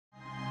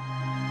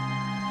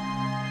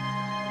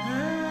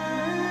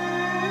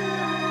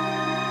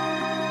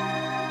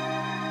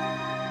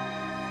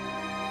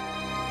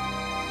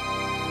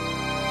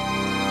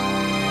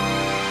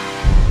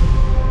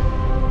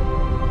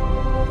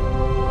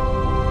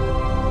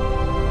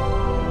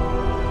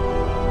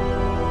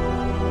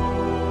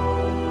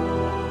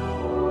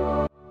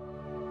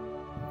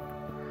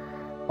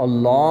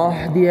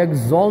Allah the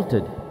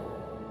Exalted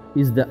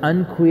is the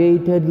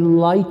uncreated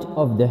light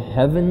of the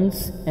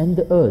heavens and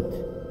the earth.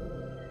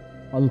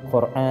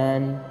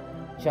 Al-Quran,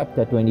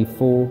 chapter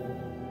 24,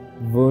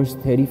 verse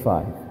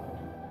 35.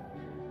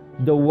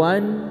 The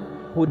one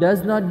who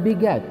does not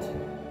beget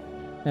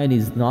and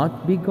is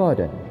not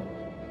begotten.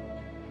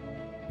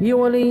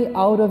 Purely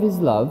out of His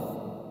love,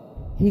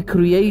 He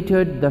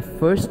created the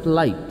first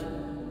light,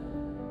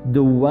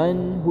 the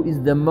one who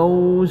is the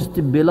most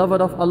beloved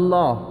of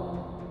Allah,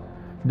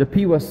 the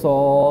pure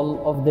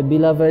soul of the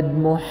beloved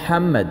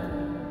Muhammad,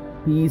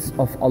 peace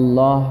of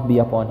Allah be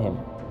upon him.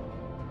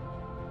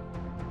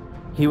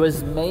 He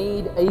was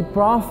made a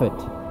prophet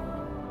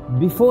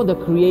before the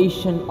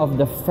creation of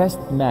the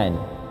first man,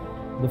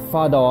 the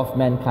father of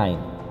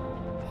mankind,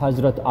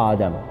 Hazrat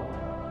Adam,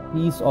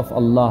 peace of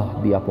Allah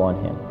be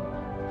upon him.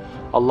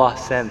 Allah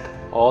sent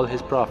all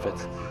His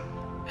prophets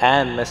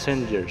and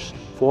messengers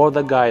for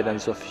the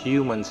guidance of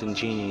humans and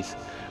genies,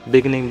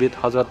 beginning with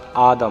Hazrat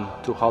Adam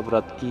to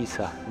Hazrat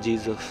Isa,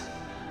 Jesus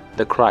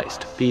the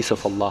Christ, peace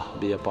of Allah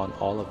be upon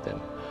all of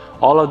them.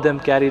 All of them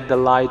carried the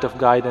light of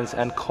guidance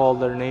and called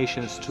their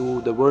nations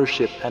to the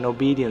worship and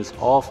obedience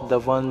of the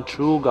one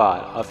true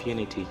God of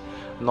unity,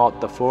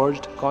 not the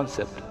forged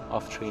concept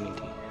of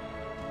Trinity.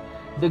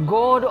 The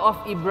God of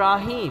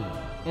Ibrahim,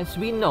 as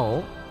we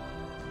know,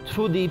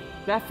 through the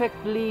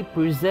perfectly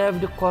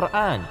preserved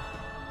Quran,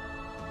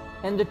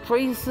 and the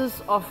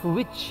traces of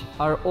which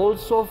are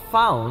also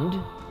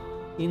found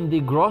in the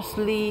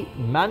grossly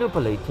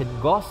manipulated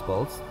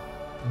Gospels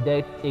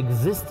that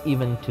exist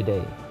even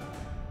today.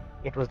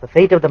 It was the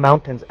fate of the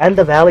mountains and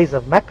the valleys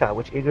of Mecca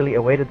which eagerly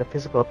awaited the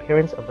physical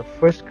appearance of the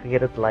first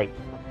created light,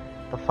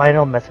 the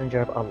final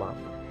messenger of Allah,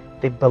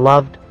 the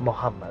beloved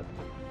Muhammad,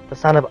 the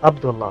son of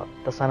Abdullah,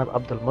 the son of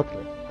Abdul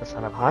Muttalib, the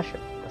son of Hashim,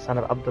 the son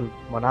of Abdul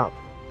Manaf,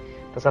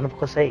 the son of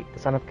Qusay, the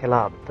son of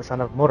Kilab, the son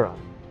of Murrah,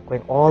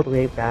 going all the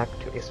way back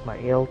to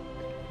Ismail,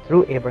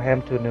 through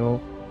Abraham to Nuh,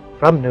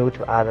 from Nuh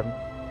to Adam,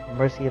 the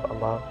mercy of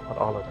Allah on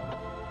all of them.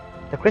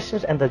 The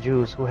Christians and the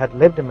Jews who had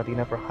lived in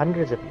Medina for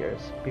hundreds of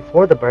years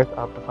before the birth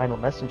of the final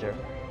messenger,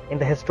 in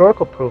the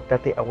historical proof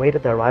that they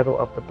awaited the arrival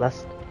of the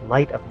blessed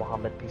light of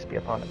Muhammad, peace be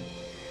upon him,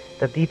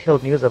 the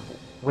detailed news of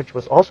which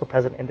was also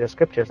present in their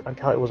scriptures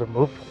until it was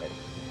removed from it.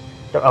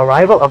 The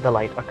arrival of the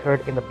light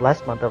occurred in the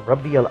blessed month of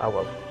Rabi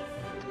al-Awwal,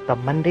 the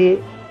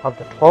Monday of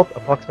the 12th,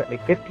 approximately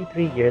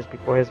 53 years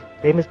before his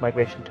famous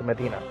migration to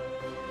Medina.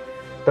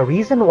 The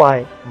reason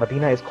why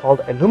Medina is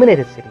called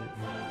Illuminated City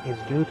is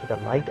due to the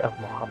light of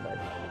Muhammad,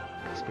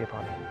 peace be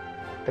upon him.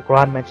 The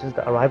Quran mentions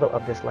the arrival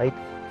of this light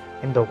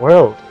in the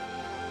world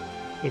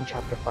in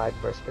chapter 5,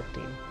 verse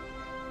 15.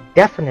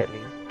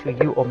 Definitely to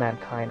you, O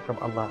mankind, from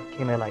Allah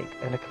came a light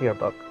and a clear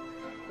book.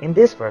 In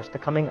this verse, the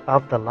coming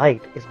of the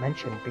light is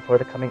mentioned before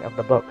the coming of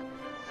the book,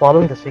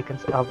 following the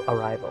sequence of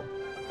arrival.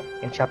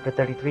 In chapter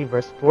 33,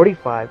 verse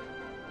 45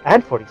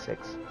 and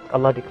 46,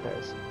 Allah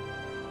declares,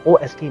 O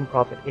esteemed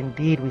Prophet,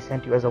 indeed we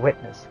sent you as a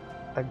witness,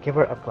 a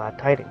giver of glad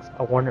tidings,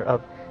 a warner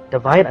of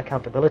divine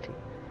accountability,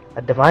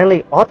 a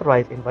divinely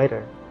authorized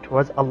inviter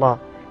towards Allah,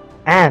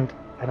 and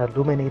an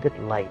illuminated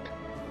light.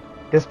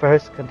 This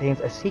verse contains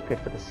a secret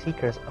for the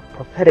seekers of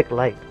prophetic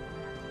light.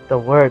 The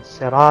word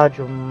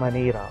Sirajum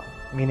Manira,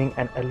 meaning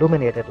an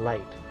illuminated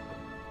light,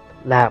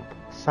 lamp,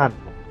 sun.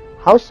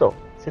 How so,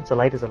 since the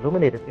light is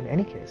illuminated in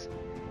any case?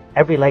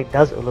 Every light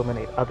does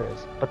illuminate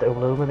others, but the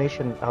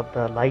illumination of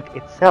the light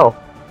itself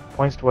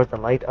points towards the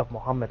light of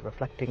Muhammad,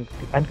 reflecting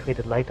the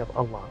uncreated light of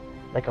Allah,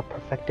 like a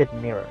perfected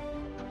mirror.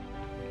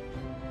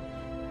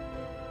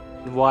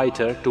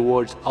 Inviter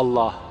towards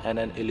Allah and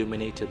an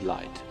illuminated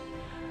light.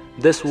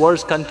 This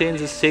verse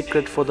contains a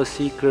secret for the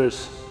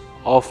seekers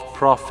of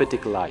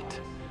prophetic light.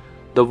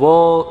 The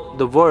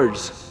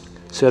words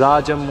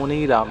Sirajam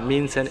Munira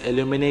means an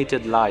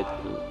illuminated light,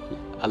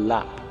 a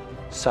lamp,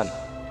 sun.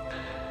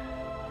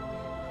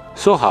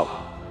 So how?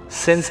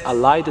 Since a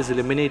light is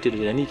illuminated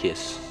in any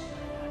case,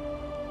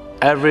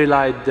 every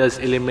light does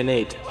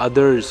illuminate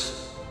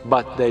others,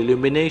 but the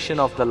illumination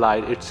of the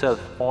light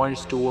itself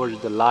points towards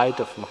the light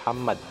of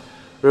Muhammad,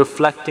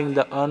 reflecting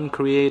the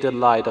uncreated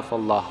light of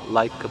Allah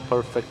like a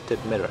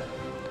perfected mirror.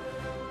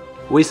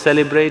 We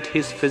celebrate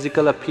His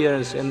physical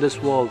appearance in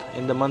this world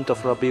in the month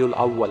of Rabiul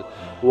Awwal,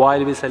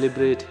 while we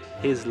celebrate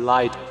His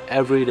light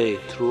every day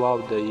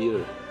throughout the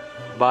year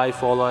by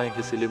following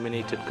His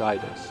illuminated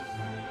guidance.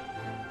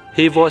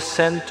 He was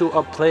sent to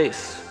a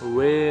place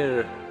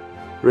where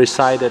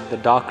resided the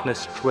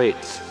darkness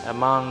traits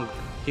among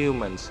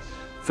humans,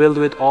 filled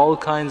with all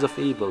kinds of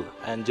evil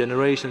and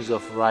generations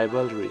of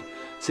rivalry,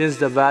 since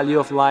the value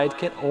of light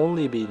can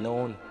only be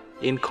known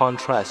in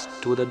contrast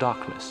to the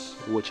darkness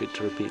which it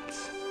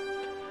repeats.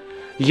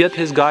 Yet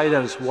His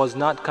guidance was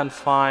not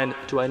confined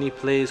to any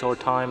place or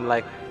time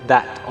like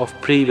that of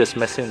previous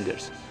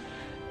messengers.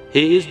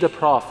 He is the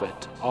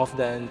prophet of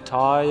the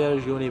entire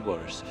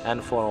universe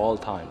and for all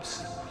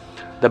times.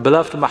 The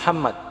beloved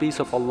Muhammad, peace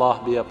of Allah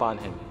be upon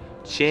him,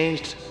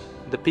 changed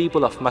the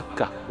people of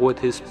Mecca with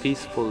his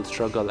peaceful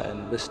struggle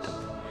and wisdom.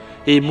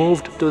 He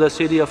moved to the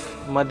city of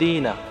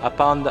Medina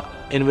upon the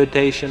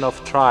invitation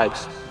of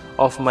tribes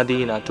of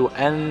Medina to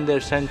end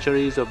their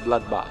centuries of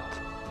bloodbath.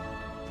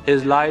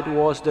 His light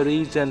was the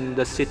reason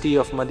the city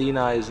of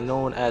Medina is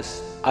known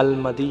as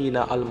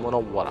Al-Madina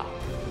Al-Munawwara,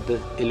 the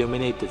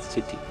illuminated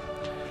city.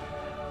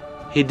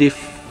 He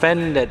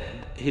defended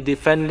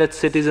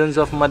citizens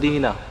of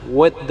Medina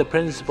with the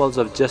principles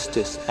of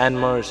justice and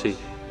mercy.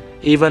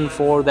 Even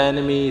for the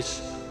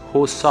enemies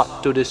who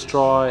sought to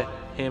destroy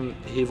him,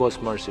 he was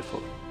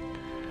merciful.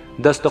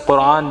 Thus the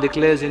Quran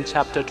declares in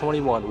chapter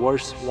 21,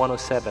 verse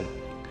 107,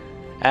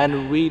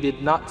 "And we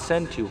did not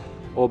send you,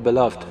 O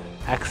beloved,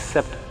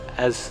 except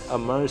as a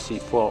mercy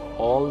for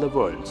all the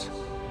worlds."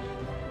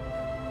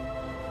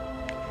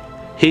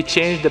 He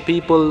changed the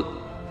people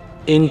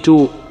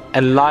into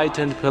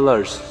enlightened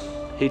pillars.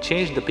 He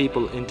changed the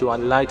people into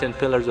enlightened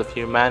pillars of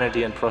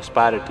humanity and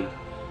prosperity,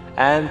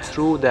 and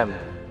through them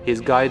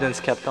his guidance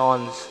kept on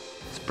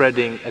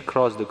spreading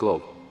across the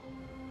globe.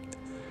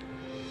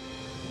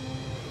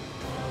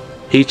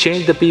 He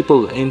changed the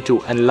people into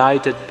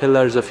enlightened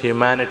pillars of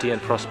humanity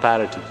and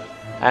prosperity,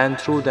 and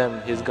through them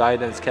his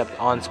guidance kept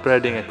on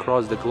spreading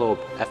across the globe,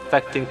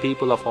 affecting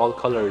people of all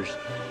colors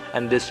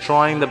and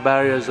destroying the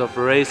barriers of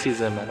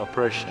racism and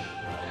oppression.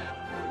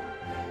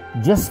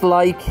 Just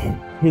like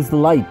his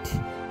light,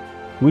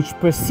 which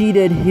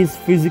preceded his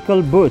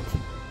physical birth,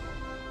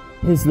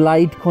 his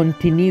light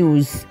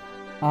continues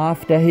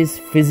after his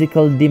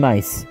physical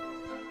demise,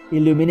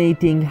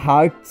 illuminating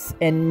hearts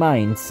and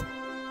minds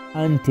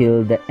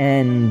until the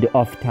end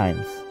of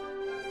times.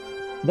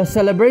 The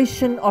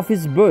celebration of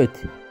his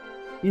birth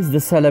is the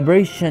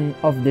celebration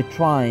of the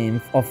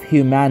triumph of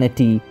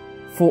humanity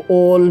for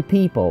all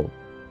people.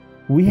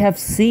 We have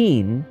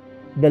seen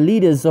the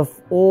leaders of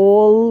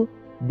all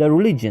the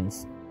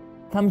religions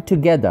come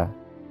together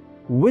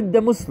with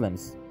the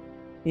Muslims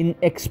in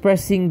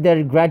expressing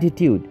their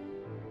gratitude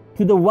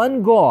to the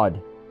one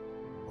God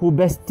who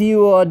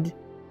bestowed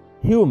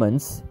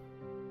humans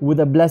with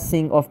the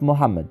blessing of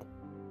Muhammad.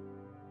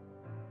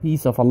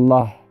 Peace of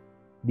Allah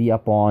be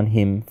upon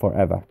him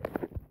forever.